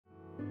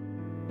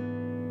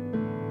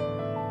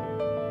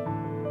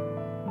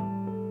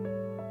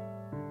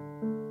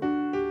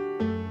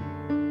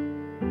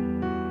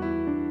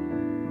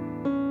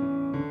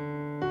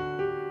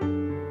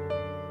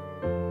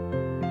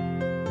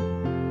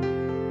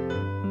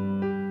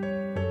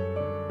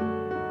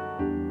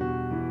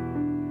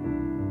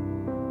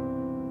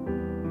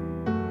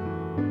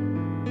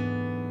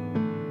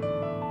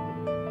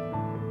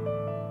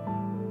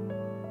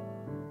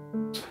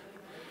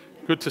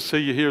Good to see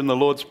you here in the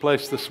Lord's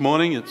place this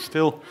morning. It's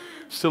still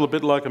a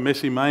bit like a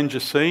messy manger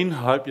scene.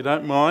 I hope you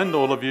don't mind,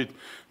 all of you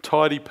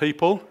tidy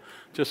people.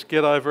 Just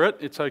get over it.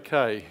 It's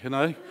okay, you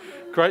know.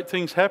 Great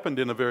things happened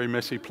in a very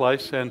messy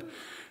place, and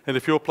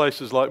if your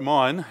place is like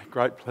mine,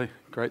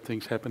 great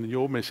things happen in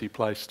your messy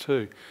place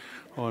too,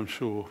 I'm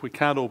sure. We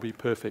can't all be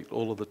perfect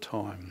all of the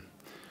time.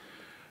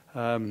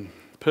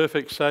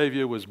 Perfect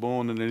Saviour was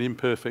born in an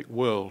imperfect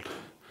world,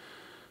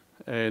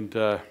 and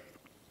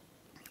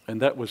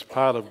that was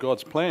part of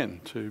God's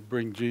plan, to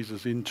bring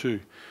Jesus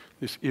into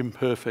this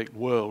imperfect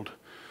world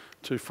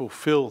to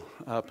fulfill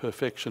our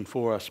perfection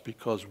for us,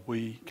 because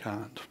we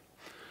can't.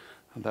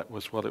 And that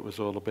was what it was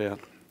all about.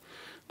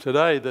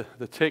 Today,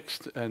 the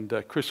text, and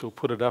Chris will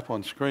put it up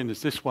on screen,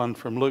 is this one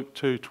from Luke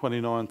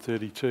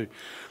 2:29-32.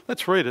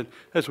 Let's read it.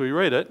 As we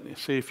read it,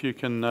 see if you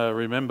can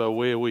remember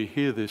where we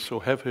hear this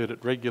or have heard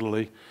it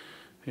regularly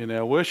in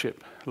our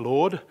worship.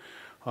 Lord,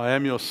 I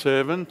am your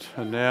servant,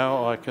 and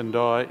now I can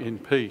die in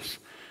peace,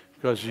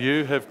 because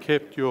you have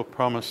kept your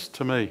promise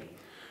to me.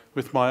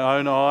 With my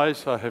own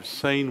eyes I have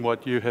seen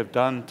what you have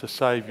done to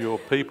save your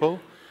people,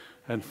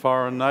 and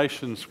foreign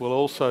nations will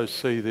also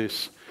see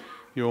this.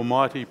 Your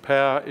mighty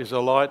power is a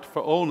light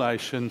for all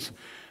nations,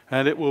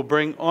 and it will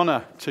bring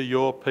honour to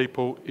your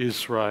people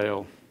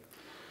Israel.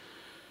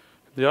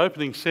 The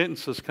opening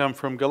sentences come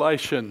from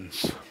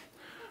Galatians.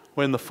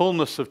 When the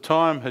fullness of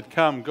time had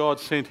come, God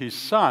sent his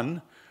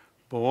Son,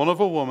 born of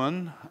a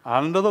woman,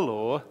 under the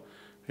law,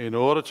 in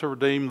order to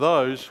redeem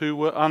those who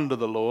were under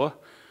the law,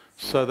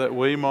 so that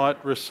we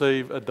might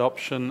receive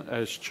adoption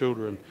as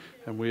children.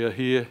 And we are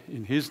here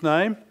in his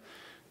name,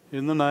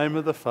 in the name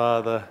of the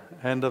Father,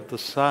 and of the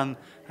Son,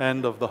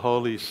 and of the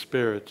Holy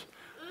Spirit.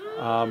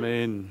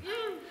 Amen.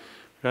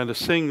 We're going to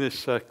sing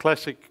this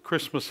classic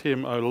Christmas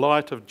hymn, O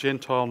Light of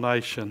Gentile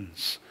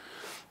Nations.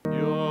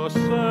 Your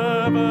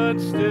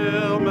servant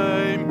still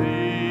may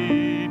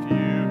meet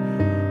you,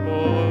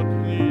 Lord,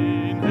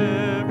 in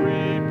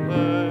every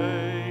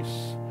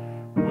place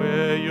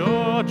where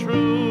your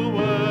true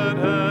word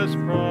has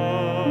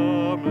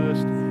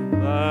promised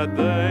that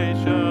they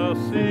shall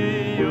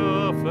see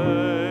your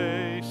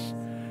face.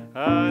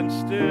 And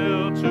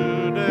still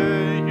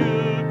today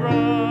you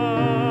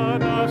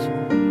grant us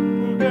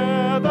to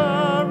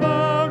gather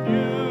round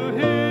you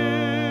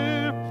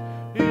here,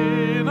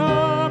 in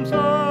arms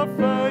of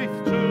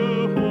faith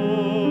to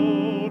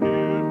hold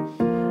you,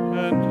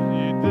 and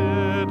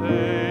that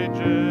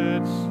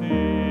aged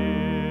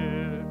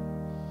seer.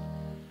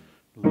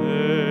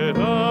 Let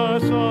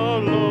us, O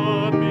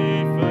Lord,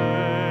 be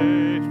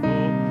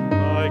faithful,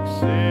 like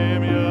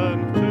Simeon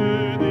to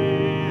the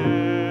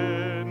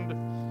end.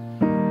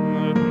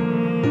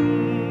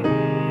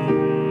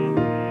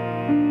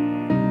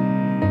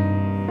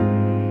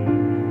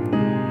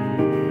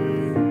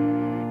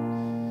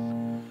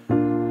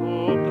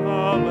 Oh,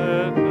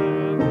 darling,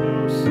 let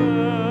your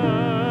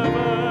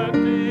servant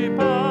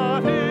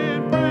depart in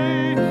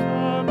peace,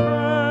 I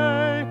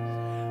pray,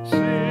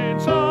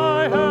 since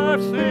I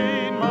have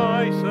seen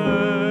my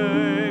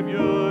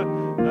Saviour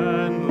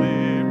and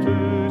live to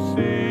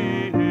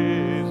see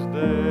his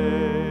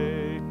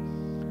day.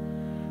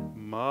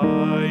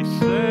 My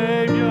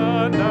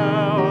Saviour,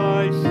 now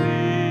I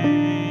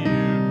see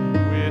you,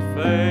 with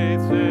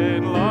faith's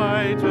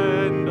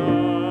enlightened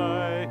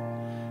eye.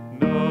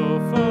 No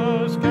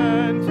foes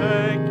can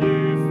take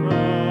you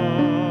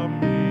from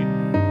me,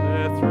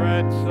 their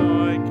threats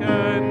I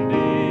can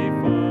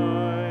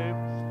defy.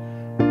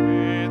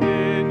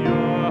 Within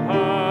your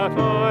heart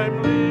I'm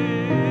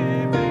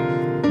living,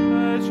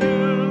 as you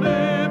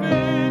live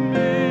in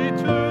me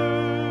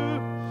too.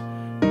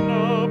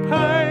 No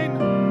pain,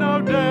 no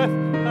death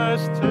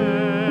has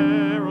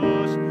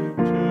terrors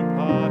to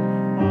part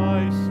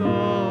my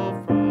soul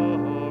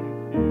from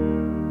you.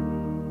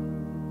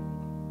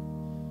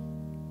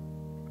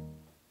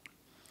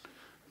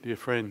 Dear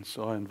friends,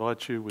 I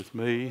invite you with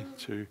me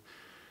to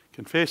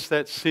confess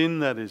that sin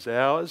that is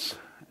ours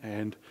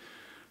and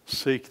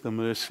seek the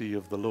mercy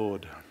of the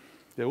Lord.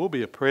 There will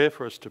be a prayer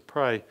for us to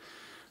pray.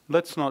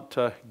 Let's not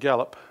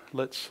gallop.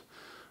 Let's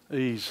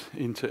ease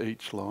into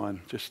each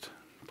line. Just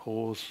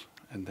pause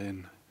and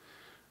then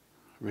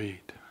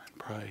read and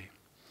pray.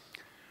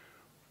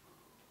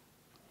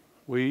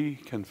 We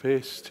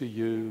confess to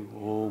you,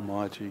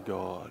 Almighty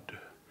God,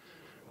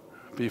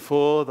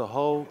 before the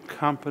whole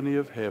company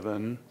of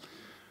heaven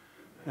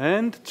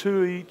and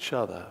to each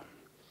other,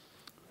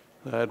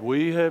 that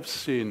we have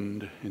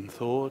sinned in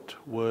thought,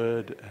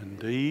 word, and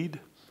deed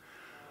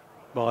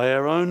by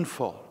our own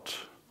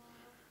fault.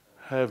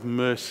 Have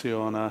mercy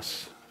on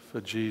us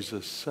for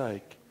Jesus'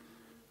 sake.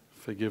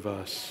 Forgive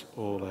us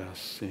all our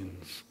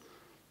sins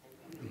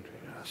and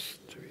bring us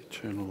to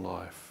eternal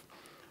life.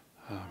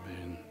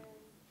 Amen.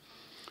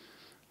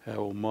 Our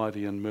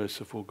almighty and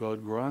merciful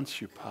God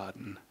grants you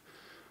pardon.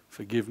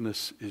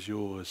 Forgiveness is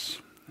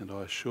yours, and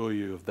I assure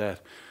you of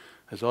that.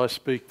 As I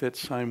speak that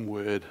same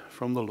word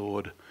from the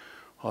Lord,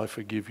 I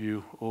forgive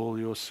you all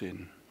your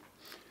sin.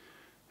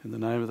 In the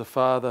name of the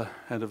Father,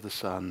 and of the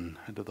Son,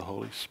 and of the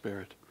Holy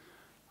Spirit.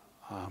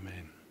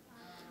 Amen.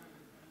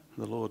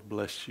 The Lord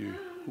bless you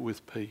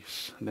with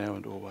peace now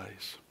and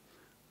always.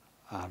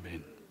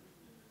 Amen.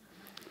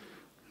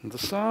 And the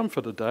psalm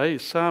for today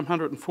is Psalm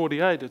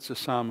 148. It's a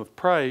psalm of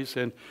praise,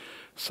 and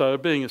so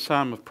being a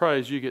psalm of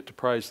praise, you get to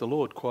praise the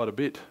Lord quite a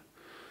bit.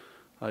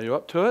 Are you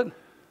up to it?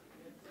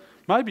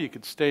 Maybe you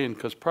could stand,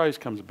 because praise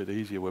comes a bit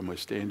easier when we're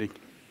standing.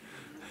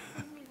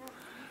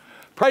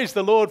 Praise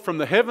the Lord from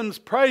the heavens.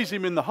 Praise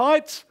him in the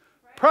heights.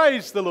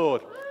 Praise the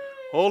Lord.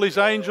 All his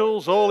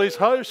angels, all his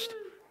host.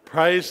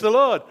 Praise the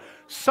Lord.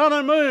 Sun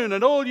and moon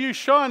and all you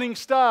shining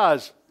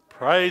stars.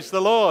 Praise the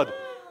Lord.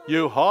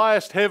 You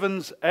highest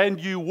heavens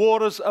and you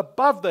waters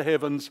above the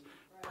heavens.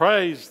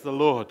 Praise the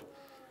Lord.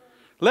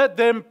 Let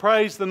them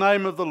praise the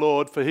name of the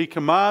Lord, for he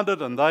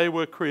commanded and they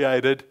were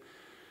created.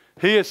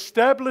 He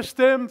established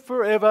them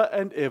forever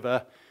and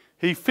ever.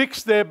 He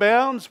fixed their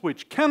bounds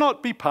which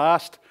cannot be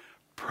passed.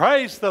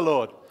 Praise the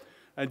Lord.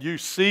 And you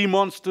sea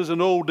monsters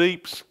and all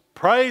deeps,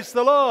 praise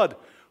the Lord.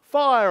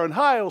 Fire and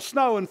hail,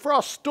 snow and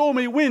frost,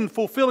 stormy wind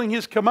fulfilling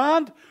his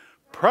command,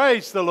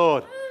 praise the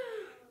Lord.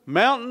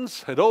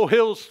 Mountains and all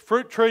hills,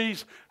 fruit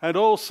trees and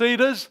all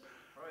cedars,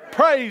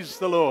 praise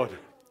the Lord.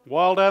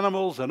 Wild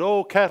animals and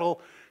all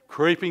cattle,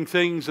 creeping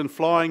things and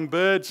flying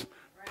birds,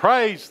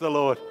 praise the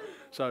Lord.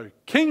 So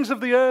kings of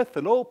the earth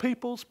and all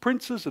peoples,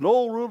 princes and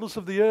all rulers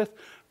of the earth,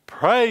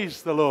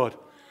 praise the Lord.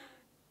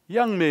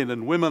 Young men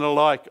and women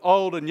alike,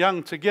 old and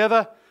young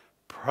together,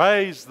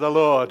 praise the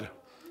Lord.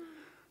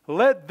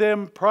 Let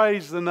them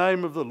praise the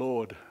name of the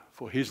Lord,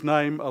 for his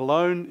name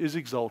alone is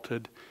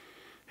exalted.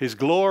 His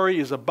glory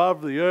is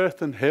above the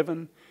earth and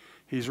heaven.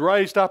 He's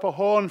raised up a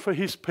horn for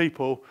his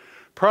people,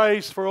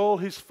 praise for all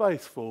his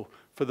faithful,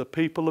 for the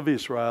people of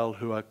Israel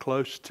who are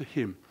close to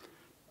him.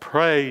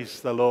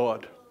 Praise the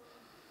Lord.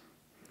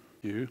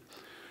 The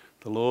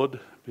Lord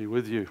be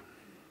with you.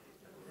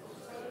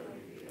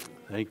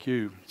 Thank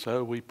you.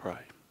 So we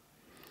pray.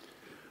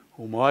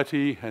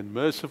 Almighty and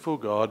merciful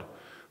God,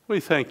 we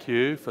thank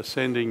you for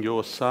sending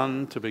your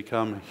Son to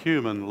become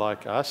human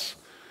like us,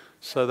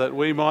 so that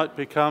we might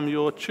become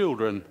your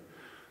children.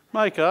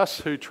 Make us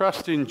who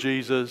trust in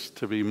Jesus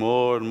to be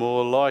more and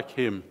more like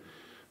him,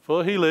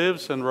 for he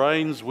lives and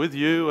reigns with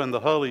you and the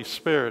Holy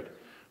Spirit,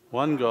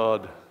 one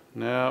God,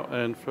 now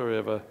and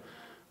forever.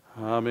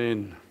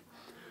 Amen.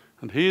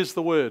 And here's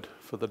the word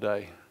for the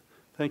day.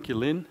 Thank you,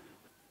 Lynn.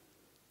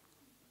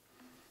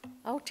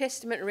 Old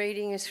Testament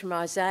reading is from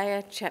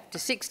Isaiah chapter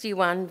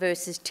 61,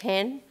 verses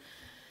 10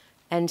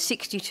 and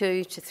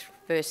 62 to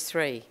verse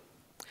 3.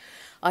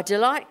 I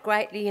delight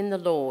greatly in the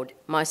Lord.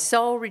 My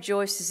soul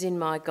rejoices in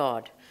my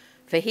God.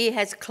 For he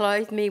has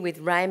clothed me with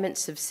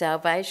raiments of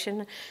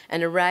salvation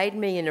and arrayed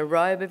me in a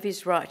robe of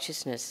his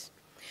righteousness.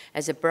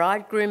 As a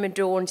bridegroom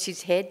adorns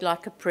his head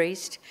like a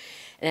priest,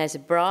 and as a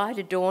bride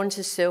adorns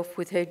herself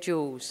with her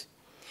jewels.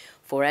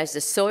 For as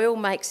the soil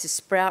makes the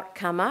sprout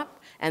come up,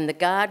 and the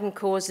garden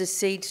causes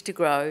seeds to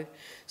grow,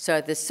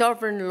 so the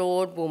sovereign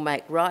Lord will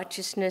make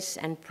righteousness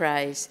and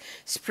praise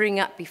spring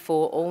up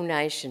before all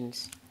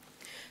nations.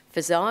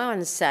 For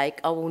Zion's sake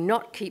I will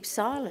not keep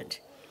silent.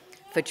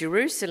 For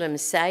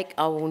Jerusalem's sake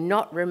I will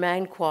not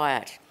remain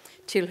quiet,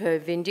 till her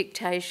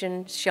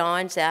vindication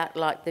shines out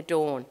like the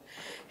dawn,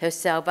 her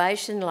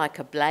salvation like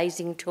a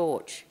blazing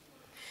torch.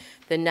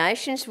 The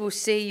nations will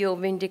see your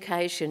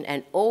vindication,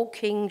 and all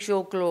kings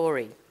your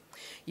glory.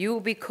 You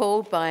will be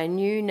called by a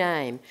new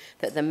name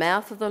that the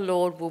mouth of the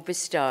Lord will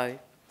bestow.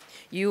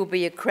 You will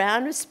be a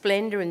crown of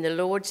splendour in the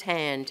Lord's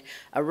hand,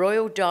 a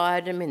royal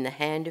diadem in the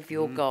hand of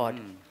your God.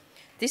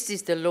 This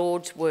is the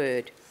Lord's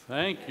word.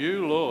 Thank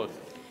you, Lord.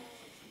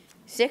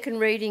 Second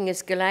reading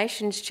is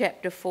Galatians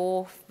chapter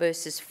 4,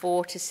 verses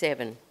 4 to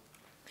 7.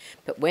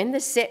 But when the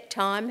set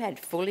time had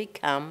fully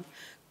come,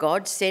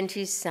 God sent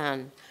his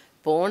Son,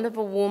 born of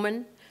a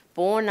woman,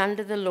 born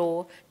under the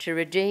law, to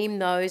redeem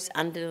those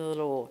under the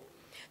law,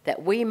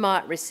 that we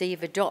might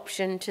receive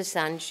adoption to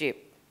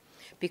sonship.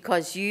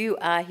 Because you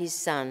are his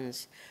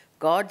sons,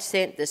 God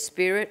sent the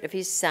Spirit of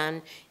his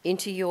Son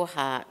into your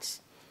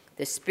hearts,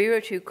 the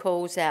Spirit who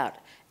calls out,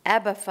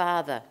 Abba,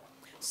 Father.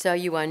 So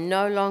you are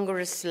no longer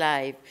a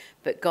slave,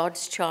 but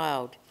God's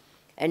child.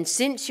 And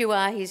since you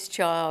are his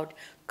child,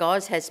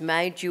 God has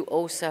made you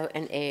also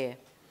an heir.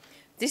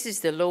 This is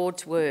the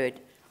Lord's word.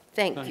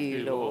 Thank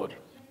you, Lord.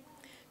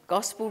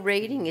 Gospel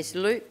reading is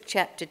Luke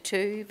chapter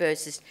 2,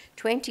 verses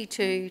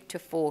 22 to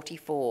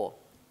 44.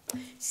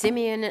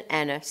 Simeon and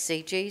Anna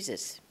see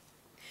Jesus.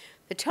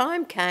 The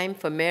time came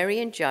for Mary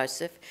and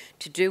Joseph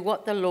to do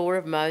what the law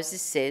of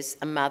Moses says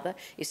a mother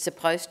is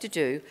supposed to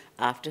do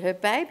after her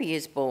baby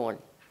is born.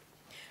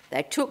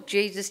 They took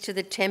Jesus to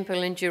the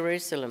temple in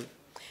Jerusalem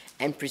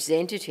and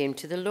presented him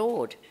to the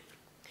Lord.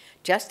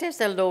 Just as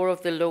the law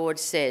of the Lord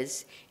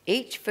says,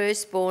 each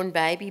firstborn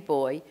baby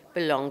boy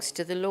belongs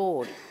to the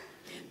Lord.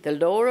 The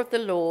law of the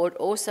Lord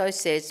also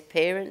says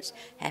parents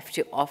have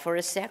to offer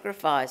a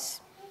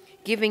sacrifice,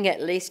 giving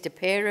at least a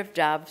pair of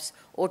doves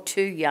or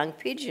 2 young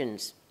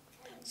pigeons.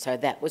 So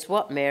that was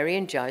what Mary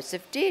and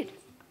Joseph did.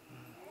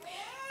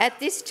 At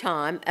this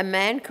time, a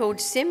man called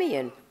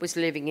Simeon was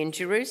living in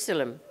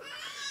Jerusalem.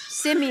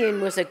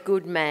 Simeon was a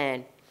good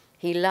man.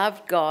 He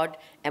loved God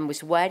and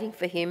was waiting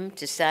for him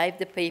to save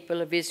the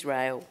people of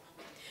Israel.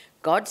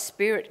 God's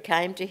Spirit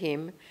came to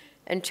him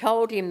and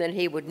told him that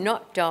he would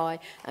not die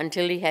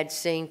until he had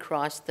seen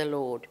Christ the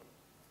Lord.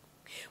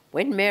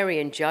 When Mary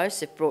and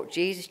Joseph brought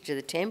Jesus to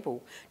the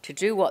temple to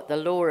do what the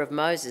law of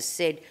Moses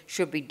said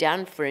should be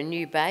done for a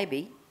new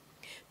baby,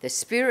 the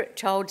Spirit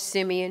told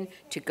Simeon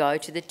to go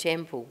to the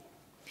temple.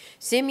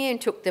 Simeon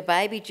took the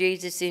baby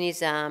Jesus in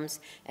his arms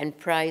and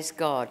praised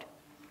God.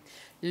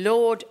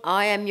 "Lord,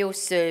 I am your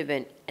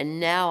servant, and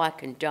now I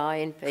can die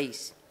in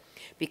peace,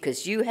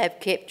 because you have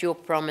kept your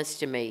promise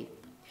to me.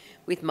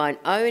 With mine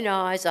own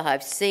eyes I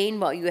have seen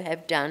what you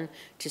have done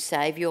to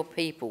save your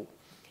people,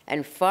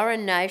 and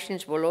foreign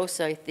nations will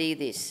also see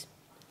this.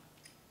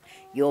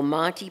 Your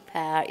mighty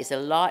power is a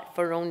light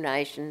for all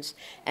nations,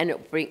 and it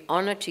will bring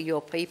honour to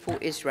your people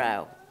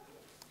Israel."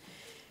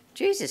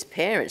 Jesus'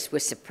 parents were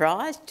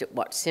surprised at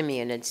what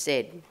Simeon had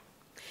said.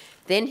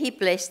 Then he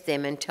blessed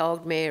them and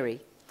told Mary,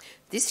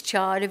 "This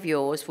child of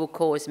yours will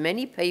cause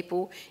many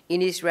people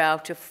in Israel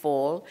to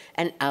fall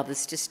and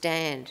others to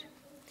stand.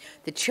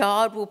 The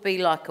child will be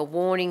like a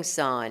warning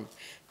sign.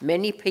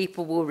 Many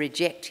people will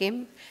reject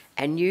him,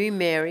 and you,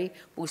 Mary,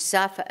 will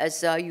suffer as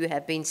though you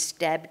have been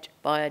stabbed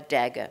by a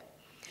dagger.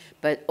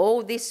 But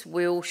all this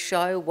will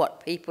show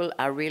what people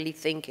are really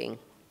thinking."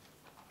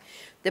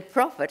 The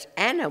prophet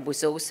Anna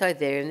was also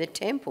there in the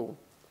temple.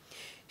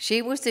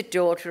 She was the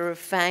daughter of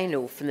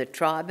Phanuel from the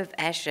tribe of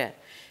Asher,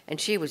 and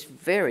she was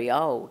very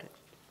old.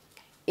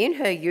 In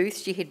her youth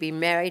she had been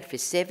married for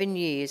 7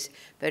 years,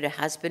 but her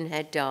husband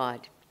had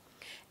died.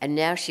 And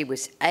now she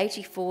was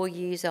 84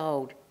 years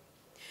old.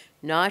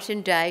 Night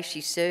and day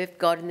she served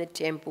God in the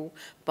temple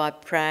by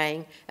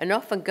praying and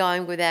often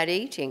going without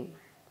eating.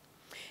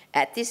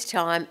 At this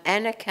time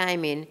Anna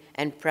came in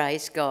and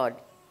praised God.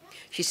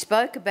 She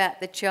spoke about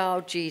the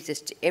child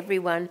Jesus to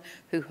everyone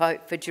who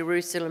hoped for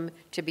Jerusalem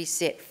to be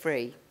set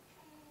free.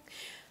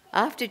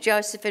 After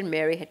Joseph and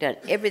Mary had done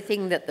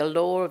everything that the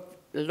law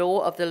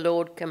of the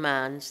Lord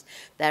commands,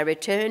 they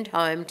returned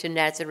home to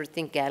Nazareth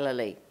in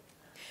Galilee.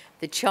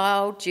 The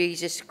child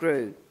Jesus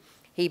grew.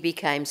 He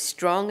became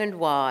strong and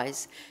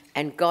wise,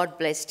 and God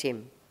blessed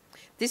him.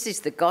 This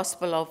is the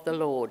gospel of the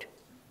Lord.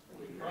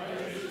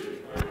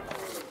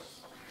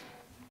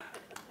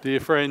 Dear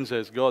friends,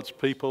 as God's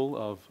people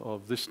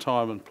of this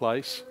time and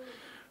place,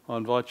 I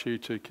invite you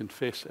to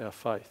confess our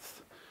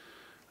faith.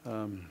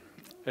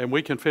 And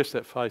we confess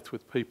that faith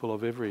with people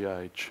of every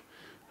age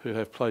who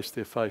have placed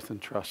their faith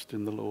and trust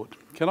in the Lord.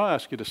 Can I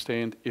ask you to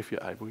stand if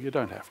you're able? You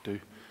don't have to.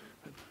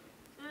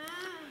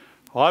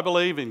 I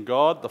believe in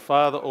God, the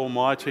Father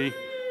Almighty,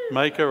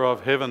 maker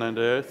of heaven and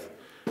earth,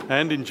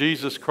 and in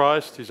Jesus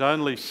Christ, his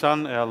only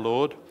Son, our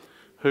Lord,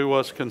 who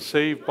was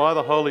conceived by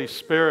the Holy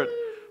Spirit,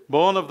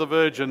 born of the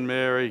Virgin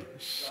Mary,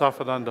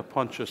 suffered under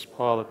Pontius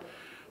Pilate,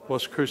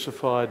 was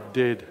crucified,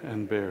 dead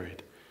and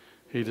buried.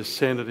 He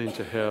descended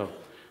into hell.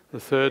 The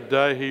third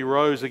day he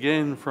rose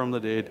again from the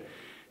dead.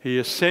 He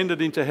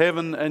ascended into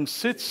heaven and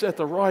sits at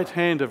the right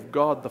hand of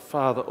God the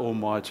Father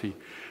Almighty.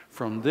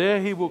 From there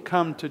he will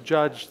come to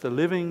judge the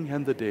living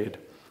and the dead.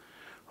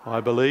 I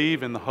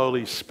believe in the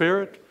Holy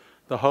Spirit,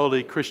 the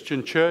holy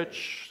Christian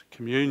Church,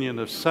 communion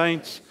of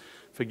saints,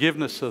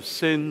 forgiveness of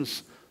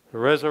sins, the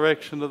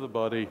resurrection of the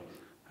body,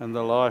 and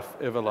the life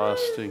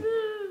everlasting.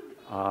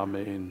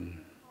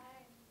 Amen.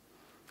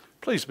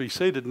 Please be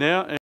seated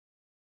now.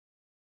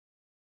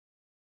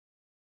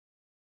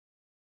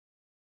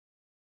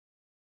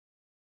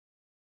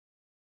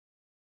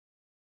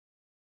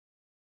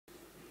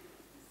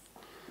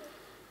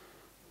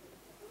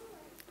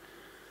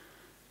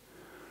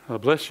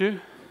 God bless you.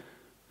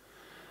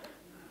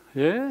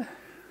 Yeah?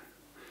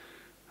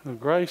 Well,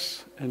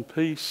 grace and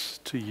peace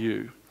to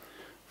you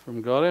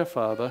from God our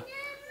Father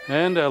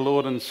and our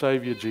Lord and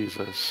Saviour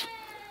Jesus.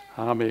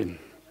 Amen.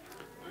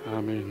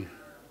 Amen.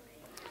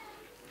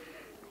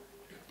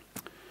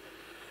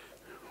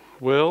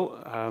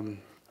 Well,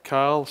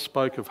 Carl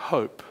spoke of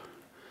hope,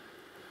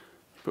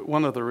 but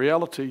one of the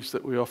realities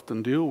that we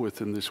often deal with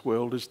in this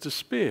world is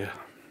despair,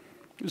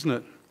 isn't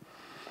it?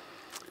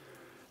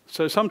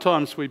 So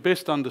sometimes we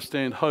best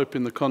understand hope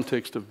in the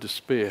context of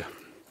despair.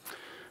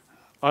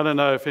 I don't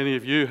know if any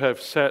of you have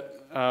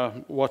sat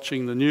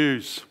watching the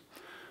news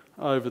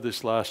over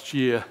this last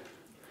year,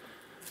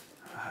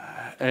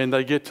 and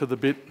they get to the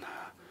bit,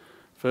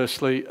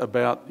 firstly,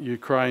 about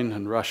Ukraine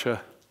and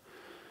Russia.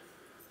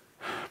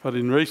 But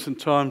in recent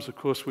times, of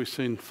course, we've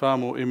seen far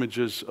more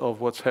images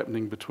of what's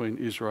happening between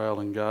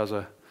Israel and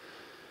Gaza.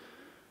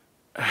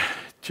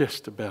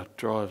 Just about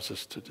drives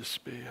us to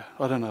despair.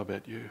 I don't know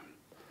about you.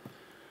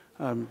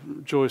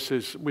 Joy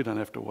says, we don't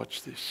have to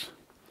watch this.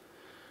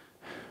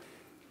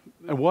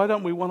 And why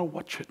don't we want to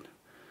watch it?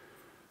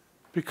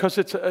 Because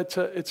it's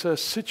a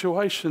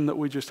situation that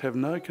we just have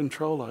no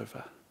control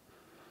over.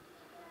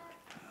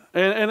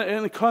 And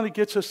it kind of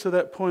gets us to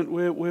that point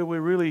where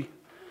we're really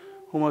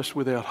almost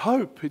without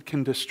hope. It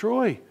can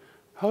destroy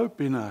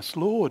hope in us.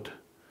 Lord,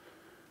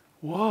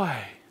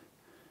 why?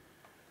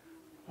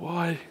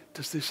 Why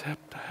does this have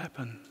to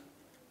happen?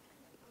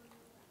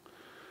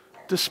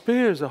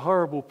 Despair is a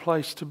horrible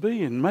place to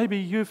be in. Maybe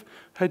you've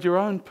had your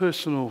own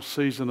personal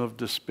season of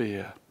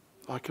despair.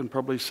 I can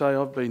probably say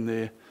I've been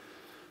there.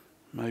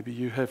 Maybe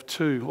you have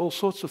too. All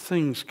sorts of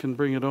things can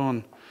bring it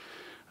on.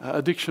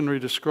 A dictionary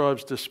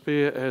describes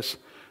despair as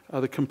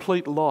the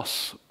complete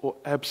loss or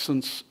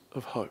absence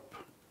of hope.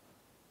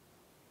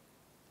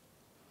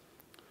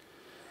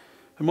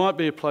 It might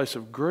be a place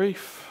of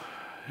grief.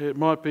 It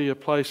might be a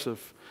place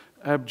of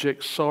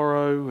abject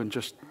sorrow and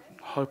just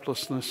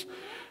hopelessness.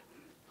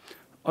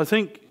 I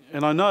think,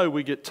 and I know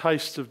we get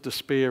tastes of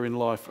despair in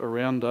life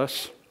around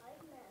us.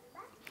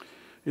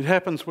 It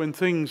happens when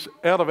things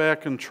out of our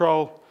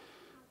control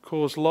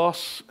cause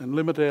loss and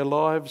limit our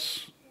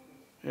lives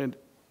and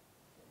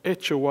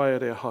etch away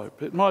at our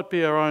hope. It might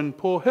be our own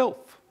poor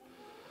health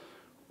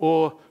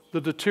or the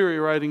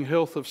deteriorating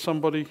health of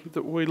somebody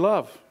that we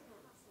love.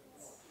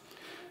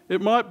 It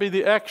might be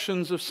the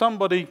actions of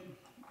somebody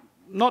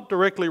not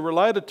directly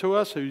related to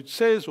us who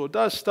says or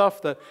does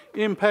stuff that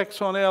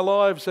impacts on our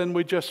lives, and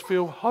we just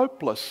feel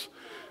hopeless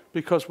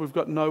because we've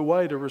got no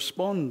way to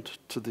respond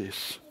to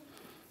this.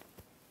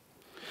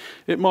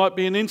 It might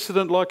be an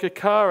incident like a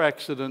car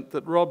accident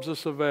that robs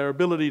us of our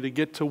ability to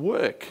get to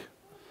work.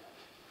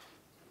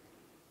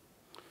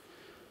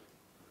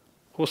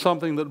 Or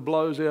something that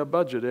blows our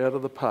budget out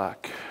of the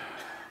park.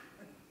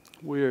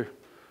 We're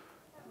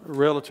a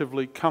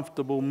relatively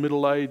comfortable,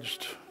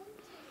 middle-aged,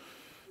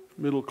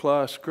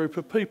 middle-class group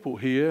of people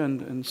here,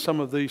 and some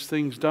of these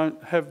things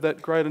don't have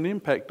that great an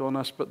impact on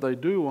us, but they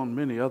do on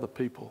many other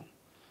people.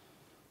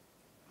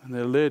 And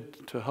they're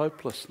led to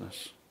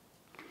hopelessness.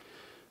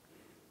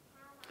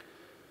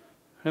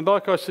 And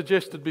like I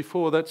suggested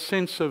before, that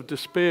sense of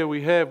despair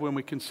we have when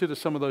we consider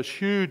some of those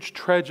huge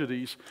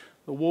tragedies,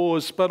 the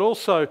wars, but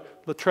also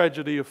the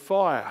tragedy of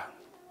fire,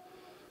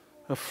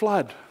 a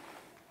flood.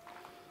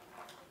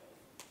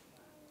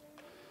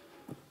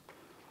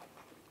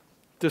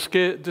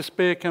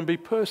 Despair can be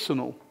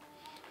personal.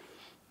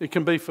 It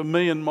can be for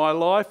me and my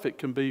life. It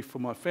can be for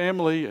my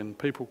family and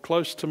people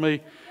close to me.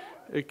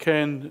 It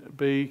can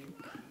be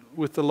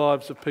with the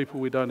lives of people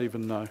we don't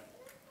even know.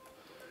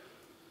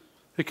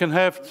 It can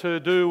have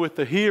to do with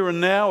the here and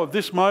now of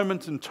this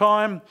moment in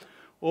time,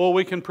 or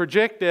we can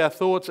project our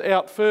thoughts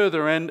out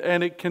further and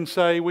we can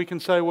say,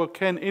 well,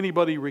 can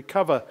anybody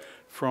recover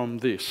from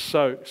this?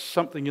 So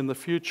something in the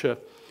future.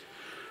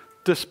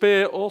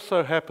 Despair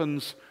also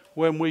happens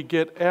when we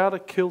get out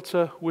of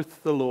kilter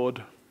with the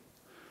Lord.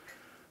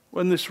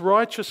 When this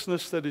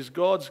righteousness that is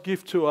God's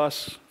gift to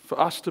us, for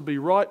us to be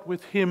right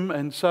with Him,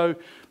 and so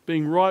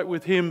being right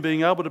with Him,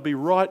 being able to be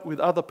right with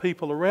other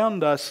people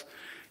around us,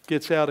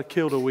 gets out of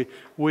kilter.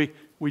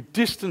 We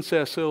distance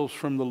ourselves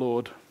from the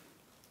Lord.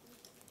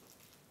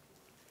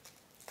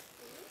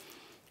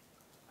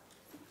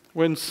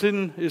 When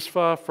sin is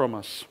far from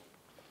us,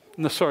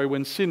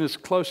 when sin is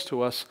close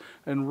to us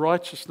and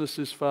righteousness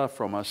is far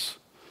from us,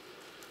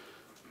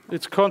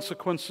 its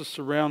consequences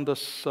surround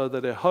us so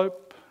that our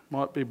hope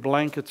might be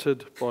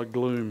blanketed by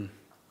gloom.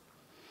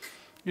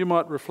 You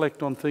might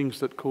reflect on things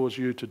that cause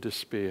you to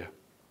despair.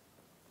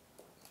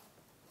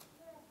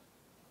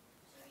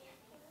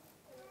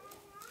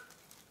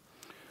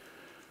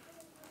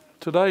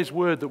 Today's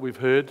word that we've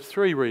heard,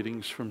 3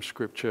 readings from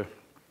Scripture,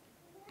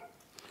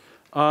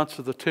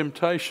 answer the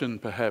temptation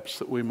perhaps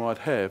that we might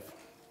have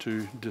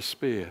to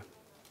despair.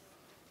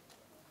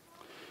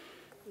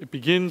 It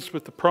begins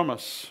with the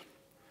promise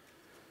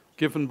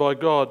given by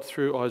God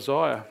through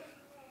Isaiah.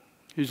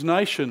 His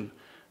nation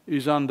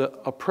is under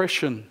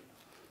oppression,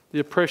 the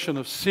oppression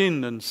of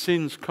sin and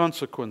sin's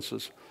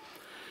consequences.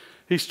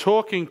 He's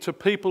talking to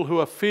people who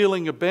are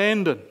feeling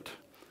abandoned,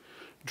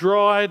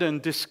 dried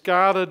and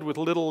discarded with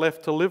little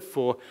left to live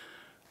for.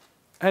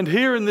 And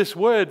here in this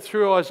word,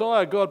 through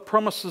Isaiah, God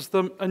promises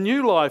them a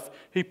new life.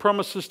 He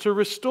promises to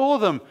restore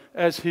them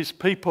as His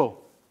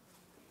people.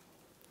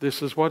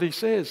 This is what He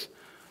says.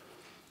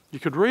 You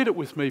could read it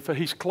with me. For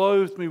He's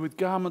clothed me with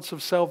garments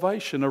of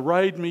salvation,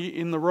 arrayed me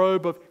in the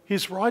robe of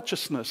His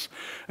righteousness.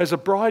 As a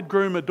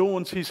bridegroom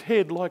adorns his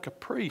head like a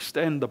priest,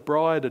 and the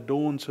bride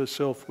adorns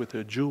herself with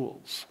her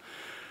jewels.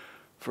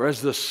 For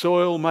as the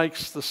soil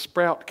makes the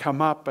sprout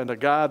come up and a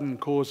garden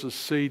causes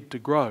seed to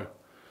grow,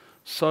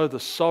 so the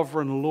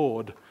sovereign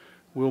Lord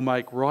will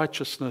make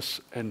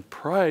righteousness and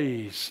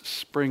praise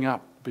spring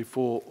up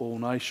before all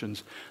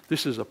nations.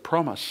 This is a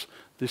promise.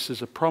 This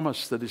is a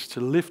promise that is to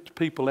lift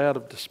people out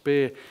of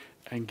despair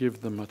and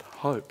give them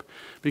hope.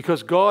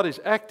 Because God is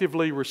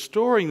actively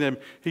restoring them.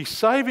 He's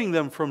saving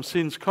them from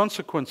sin's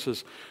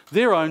consequences,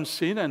 their own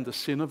sin and the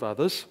sin of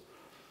others.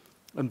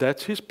 And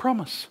that's His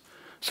promise.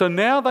 So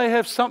now they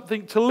have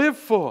something to live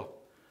for,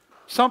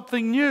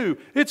 something new.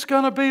 It's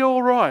going to be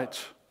all right,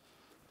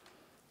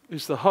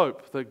 is the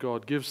hope that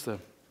God gives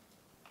them.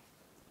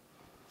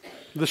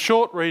 The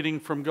short reading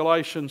from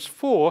Galatians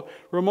 4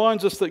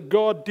 reminds us that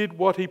God did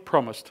what He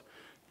promised.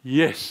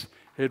 Yes,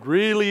 it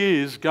really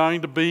is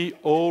going to be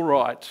all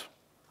right.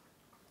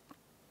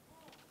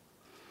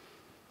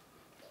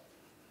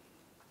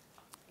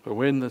 But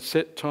when the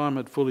set time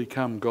had fully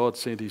come, God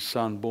sent His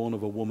Son, born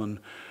of a woman,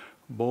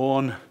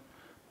 born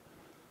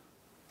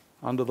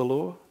under the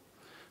law,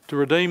 to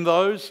redeem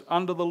those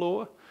under the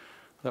law,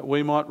 that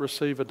we might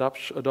receive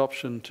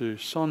adoption to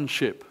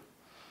sonship.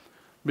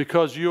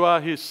 Because you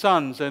are his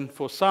sons, and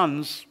for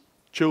sons,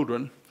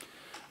 children,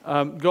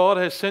 God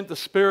has sent the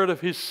Spirit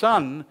of his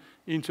Son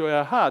into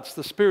our hearts,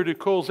 the Spirit who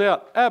calls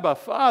out, Abba,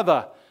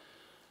 Father.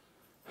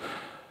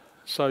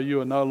 So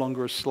you are no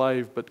longer a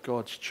slave, but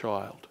God's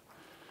child.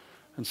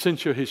 And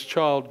since you're his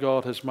child,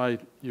 God has made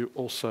you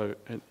also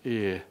an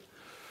heir.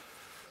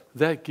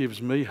 That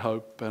gives me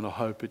hope, and I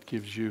hope it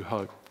gives you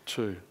hope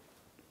too.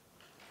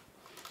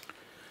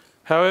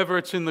 However,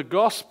 it's in the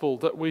gospel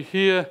that we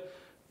hear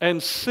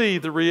and see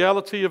the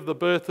reality of the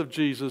birth of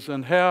Jesus,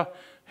 and how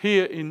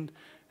here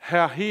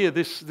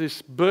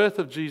this birth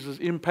of Jesus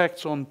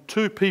impacts on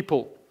two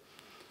people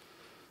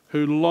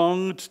who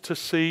longed to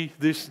see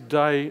this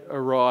day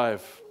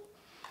arrive.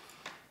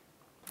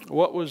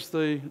 What was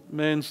the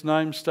man's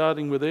name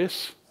starting with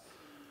S?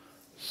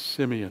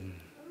 Simeon.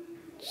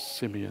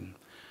 Simeon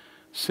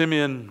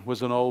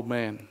was an old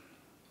man.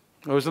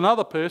 There was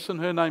another person,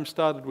 her name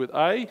started with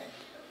A,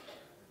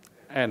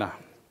 Anna.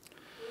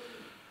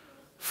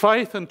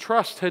 Faith and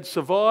trust had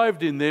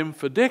survived in them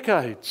for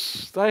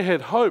decades. They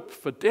had hope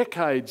for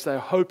decades. They were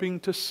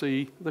hoping to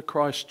see the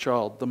Christ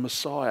child, the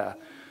Messiah.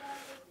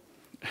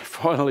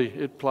 Finally,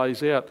 it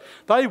plays out.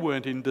 They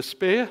weren't in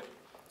despair,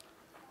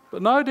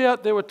 but no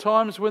doubt there were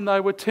times when they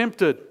were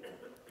tempted.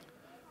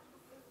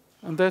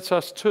 And that's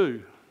us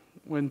too,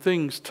 when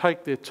things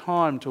take their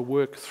time to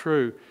work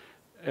through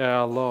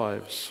our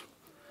lives.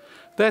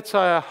 That's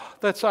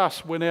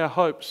us when our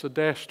hopes are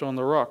dashed on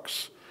the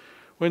rocks,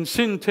 when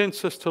sin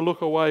tempts us to look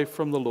away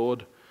from the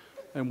Lord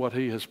and what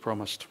he has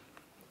promised.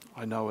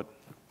 I know it,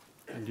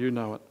 and you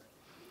know it.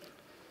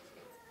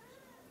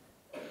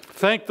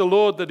 Thank the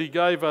Lord that he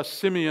gave us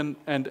Simeon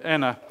and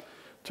Anna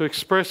to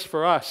express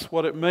for us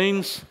what it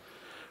means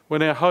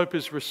when our hope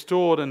is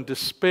restored and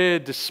despair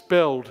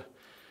dispelled,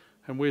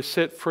 and we're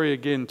set free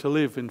again to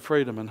live in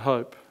freedom and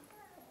hope.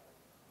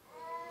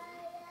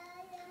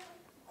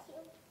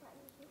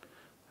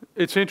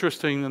 It's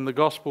interesting, and the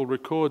gospel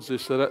records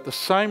this, that at the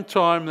same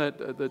time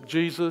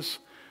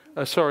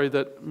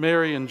that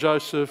Mary and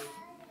Joseph,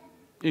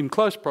 in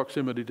close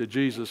proximity to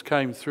Jesus,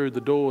 came through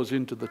the doors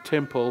into the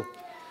temple,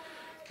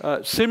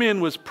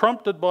 Simeon was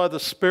prompted by the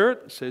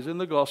Spirit, it says in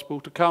the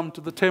gospel, to come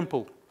to the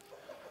temple.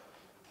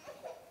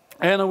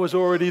 Anna was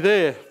already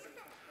there.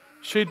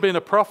 She'd been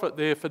a prophet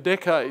there for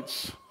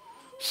decades,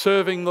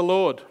 serving the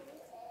Lord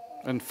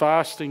and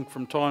fasting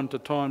from time to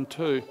time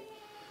too.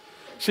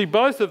 See,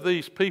 both of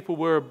these people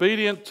were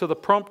obedient to the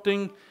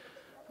prompting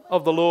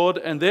of the Lord,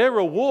 and their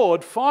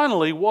reward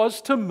finally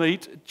was to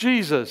meet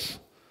Jesus,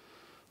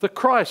 the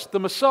Christ, the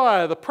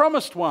Messiah, the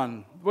promised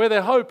one, where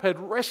their hope had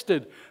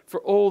rested for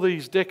all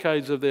these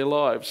decades of their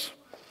lives.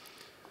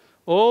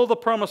 All the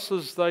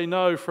promises they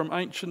know from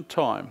ancient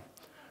time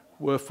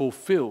were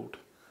fulfilled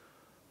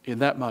in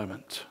that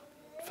moment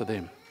for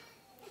them.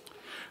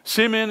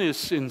 Simeon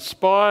is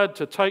inspired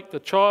to take the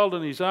child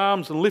in his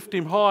arms and lift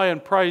him high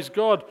and praise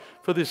God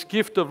for this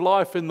gift of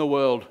life in the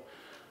world.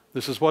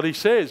 This is what he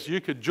says.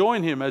 You could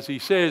join him as he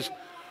says,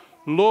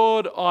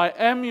 Lord, I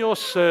am your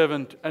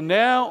servant, and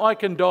now I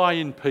can die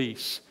in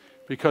peace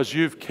because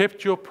you've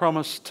kept your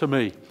promise to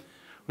me.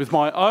 With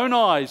my own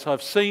eyes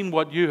I've seen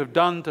what you have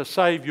done to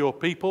save your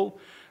people,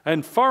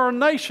 and foreign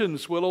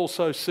nations will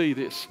also see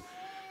this.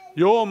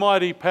 Your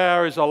mighty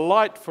power is a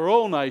light for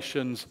all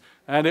nations,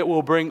 and it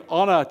will bring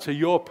honour to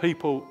your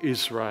people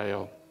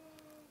Israel.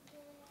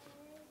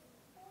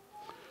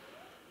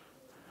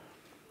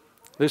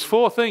 There's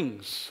four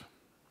things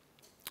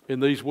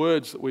in these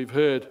words that we've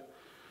heard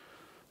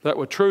that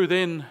were true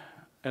then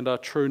and are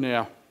true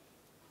now.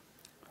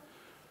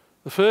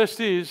 The first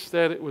is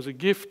that it was a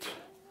gift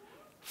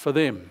for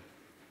them.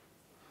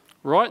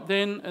 Right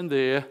then and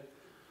there,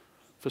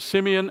 for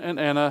Simeon and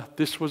Anna,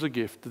 this was a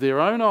gift. Their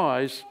own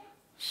eyes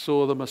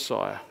saw the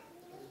Messiah.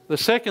 The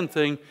second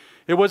thing,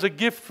 it was a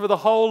gift for the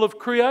whole of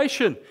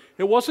creation.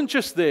 It wasn't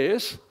just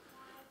theirs,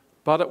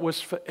 but it was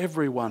for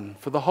everyone,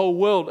 for the whole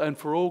world and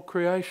for all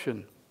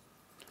creation.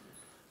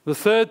 The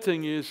third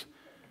thing is,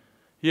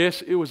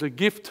 yes, it was a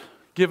gift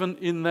given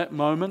in that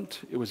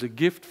moment. It was a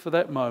gift for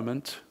that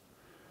moment.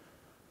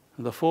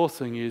 And the fourth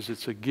thing is,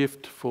 it's a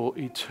gift for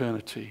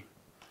eternity.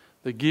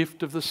 The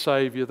gift of the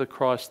Saviour, the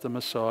Christ, the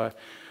Messiah.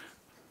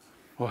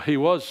 Well,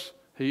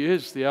 He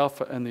is the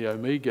Alpha and the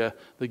Omega.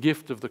 The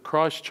gift of the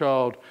Christ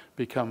child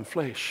become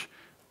flesh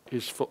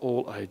is for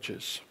all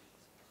ages.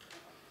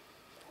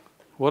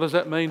 What does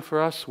that mean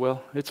for us?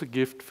 Well, it's a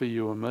gift for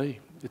you and me.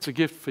 It's a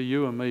gift for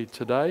you and me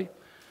today.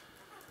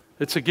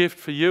 It's a gift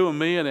for you and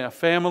me and our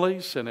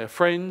families and our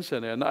friends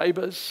and our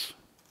neighbours,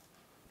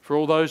 for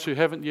all those who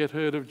haven't yet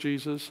heard of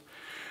Jesus.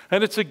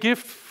 And it's a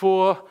gift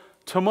for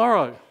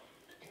tomorrow,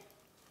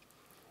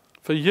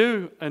 for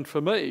you and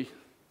for me,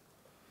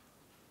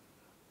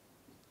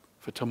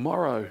 for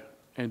tomorrow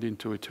and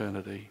into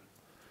eternity.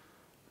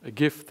 A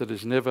gift that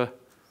is never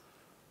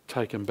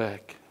taken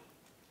back.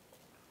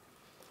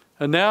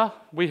 And now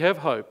we have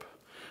hope.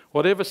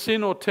 Whatever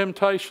sin or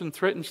temptation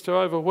threatens to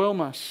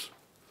overwhelm us,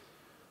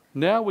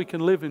 Now we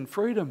can live in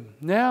freedom.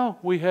 Now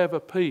we have a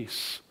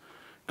peace.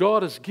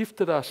 God has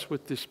gifted us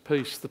with this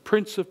peace, the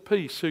Prince of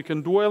Peace, who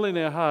can dwell in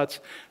our hearts.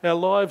 Our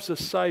lives are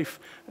safe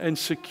and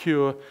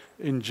secure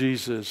in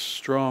Jesus,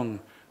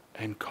 strong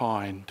and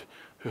kind,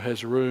 who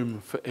has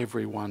room for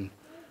everyone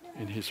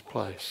in his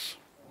place.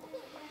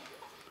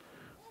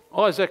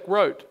 Isaac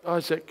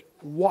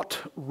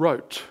Watt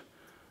wrote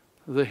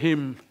the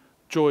hymn,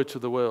 Joy to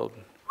the World.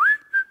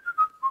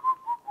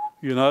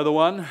 You know the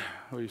one?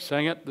 We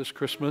sang it this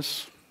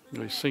Christmas.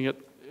 We sing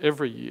it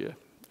every year.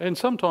 And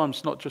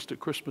sometimes not just at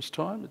Christmas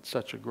time. It's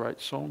such a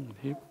great song and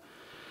hymn.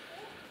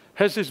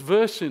 Has this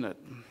verse in it.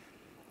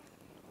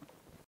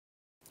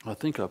 I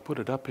think I put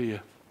it up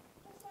here.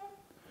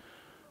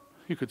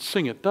 You could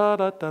sing it. Da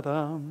da da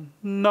da.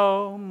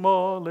 No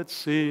more let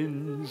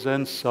sins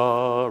and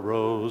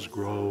sorrows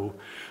grow,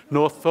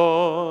 nor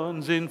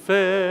thorns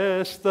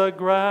infest the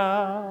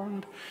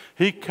ground.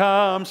 He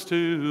comes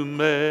to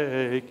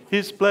make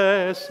his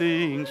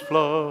blessings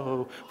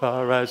flow,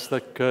 far as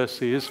the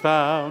curse is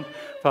found,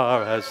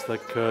 far as the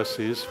curse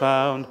is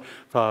found,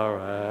 far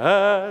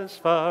as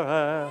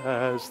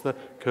the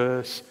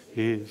curse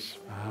is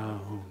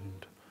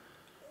found.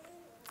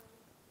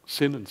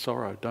 Sin and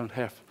sorrow don't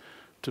have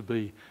to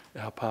be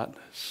our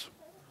partners.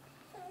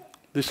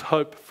 This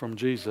hope from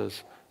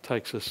Jesus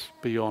takes us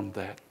beyond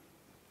that.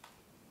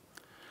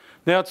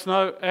 Now, it's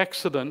no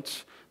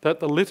accident that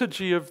the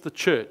liturgy of the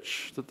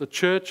church, that the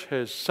church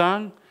has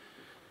sung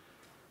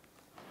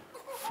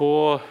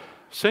for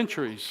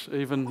centuries,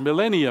 even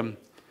millennium,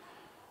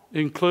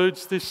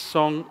 includes this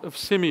song of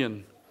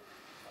Simeon.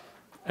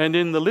 And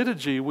in the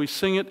liturgy, we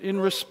sing it in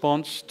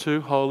response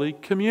to Holy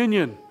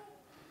Communion.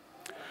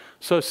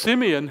 So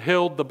Simeon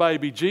held the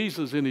baby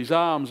Jesus in his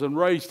arms and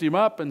raised him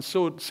up and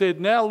said,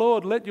 "Now,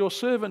 Lord, let your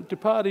servant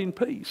depart in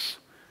peace.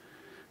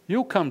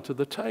 You'll come to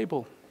the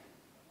table."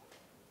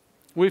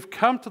 We've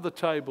come to the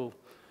table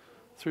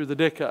through the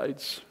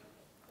decades.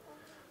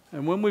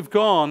 And when we've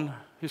gone,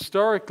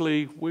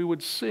 historically, we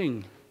would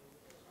sing,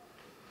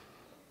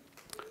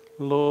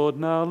 "Lord,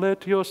 now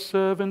let your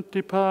servant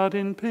depart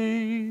in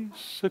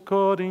peace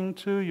according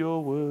to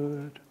your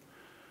word.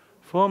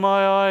 For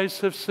my eyes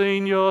have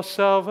seen your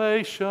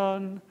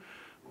salvation,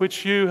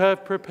 which you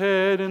have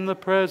prepared in the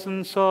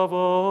presence of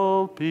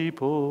all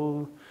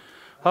people,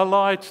 a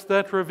light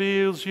that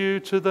reveals you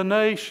to the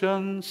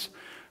nations,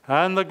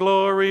 and the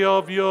glory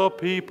of your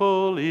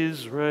people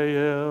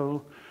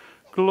Israel.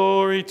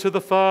 Glory to the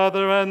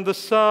Father and the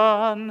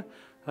Son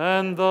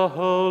and the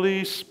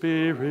Holy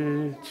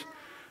Spirit,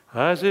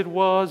 as it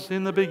was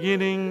in the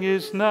beginning,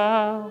 is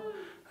now,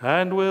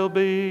 and will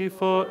be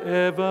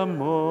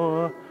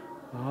forevermore.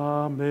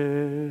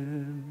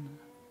 Amen."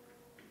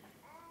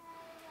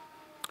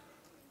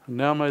 And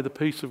now may the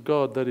peace of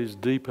God that is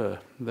deeper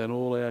than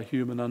all our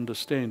human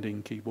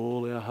understanding keep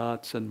all our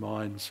hearts and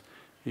minds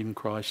in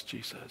Christ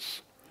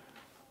Jesus.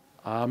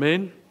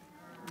 Amen.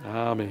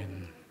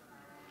 Amen.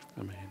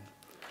 Amen.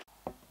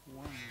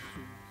 1,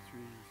 2,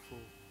 3,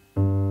 4.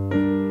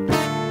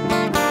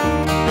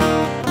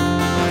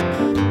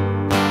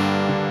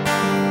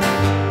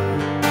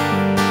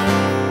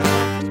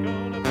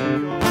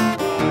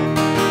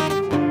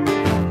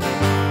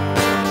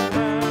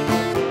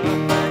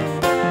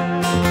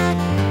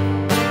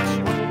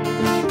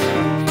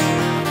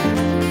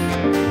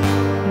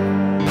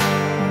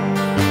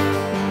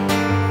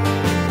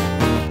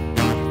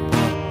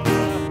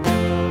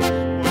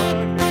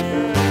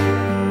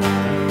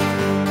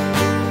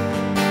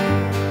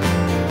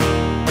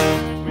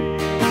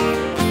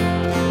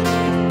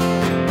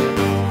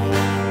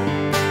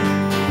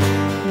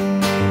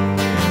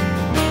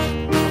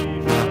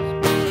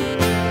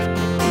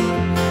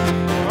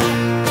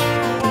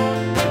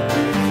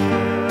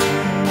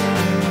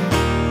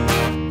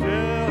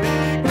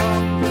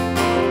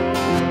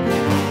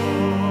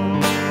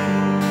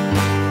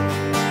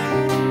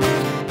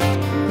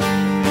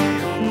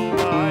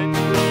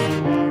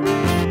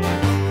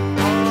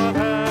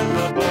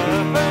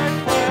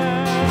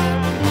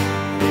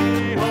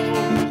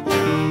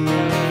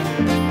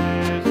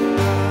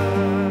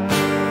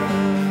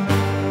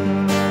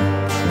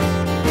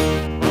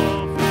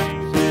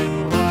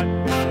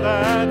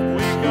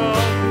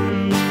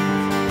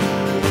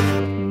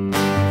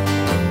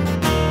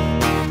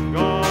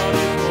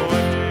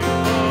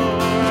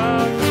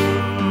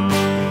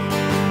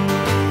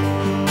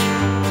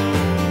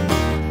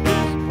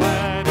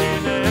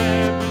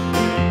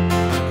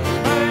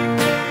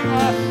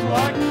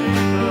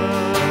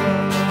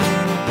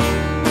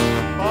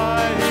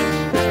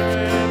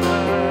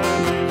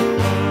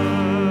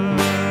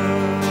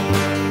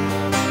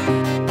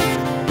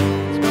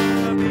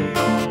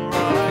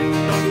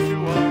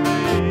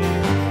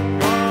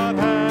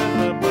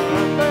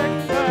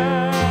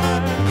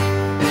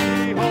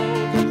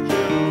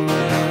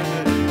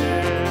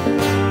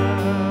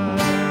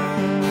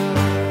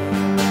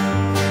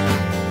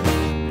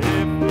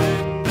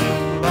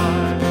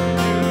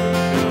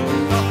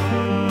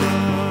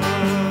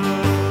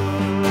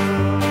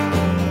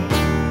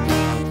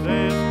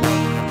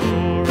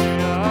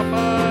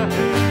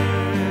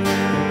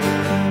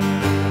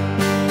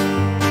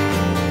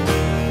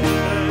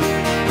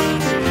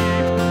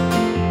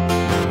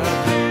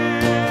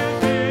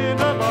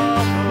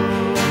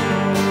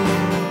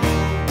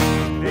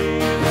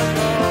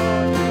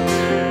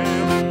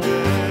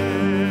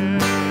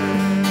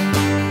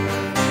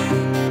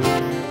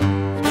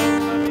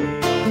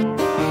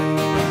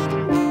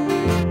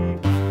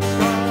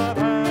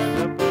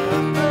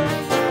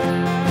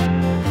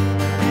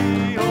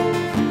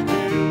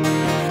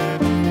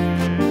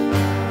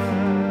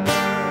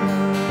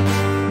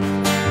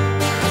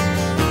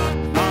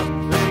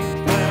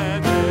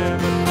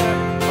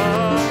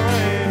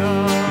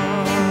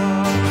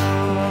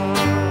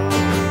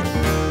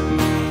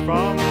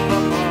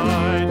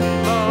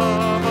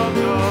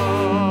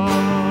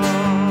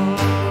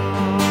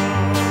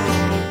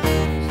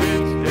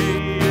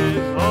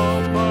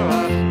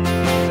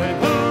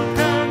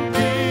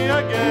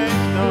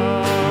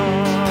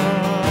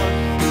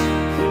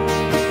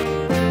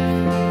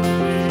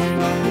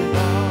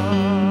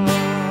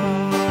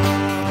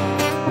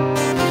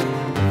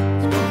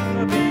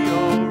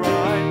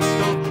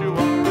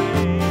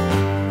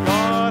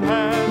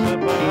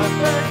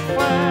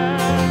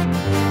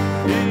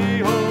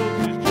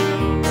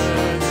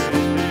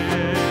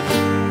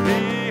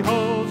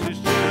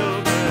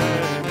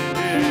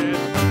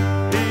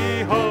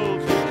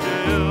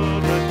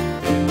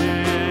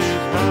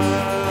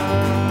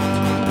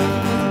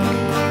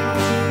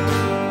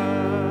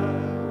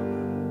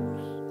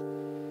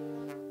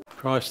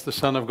 Christ, the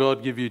Son of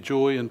God, give you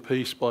joy and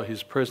peace by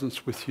his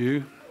presence with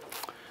you,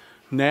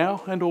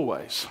 now and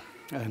always.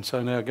 And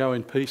so now go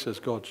in peace as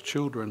God's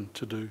children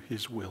to do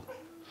his will.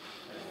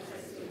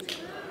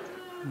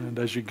 And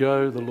as you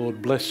go, the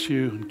Lord bless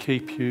you and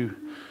keep you.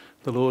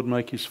 The Lord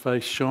make his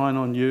face shine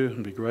on you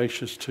and be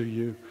gracious to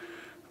you.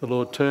 The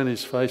Lord turn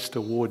his face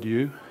toward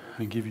you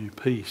and give you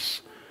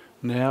peace,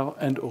 now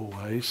and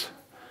always.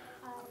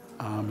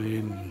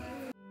 Amen.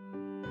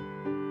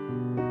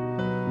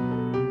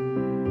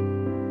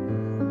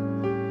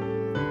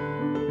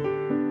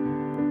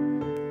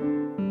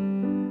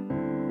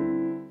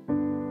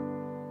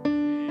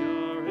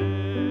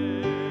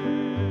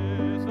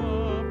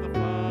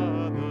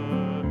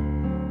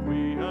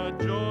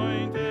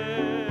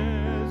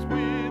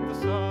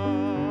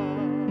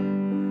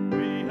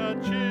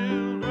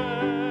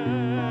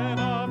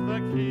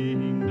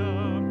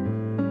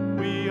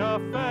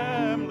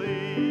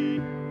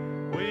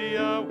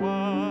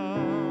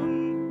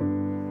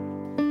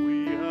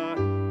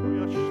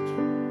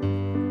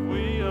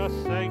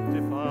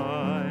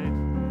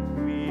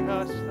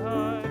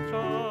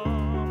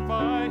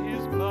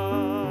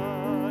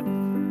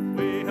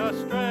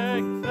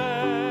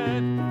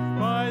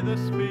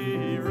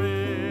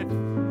 Spirit,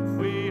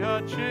 we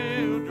are changed.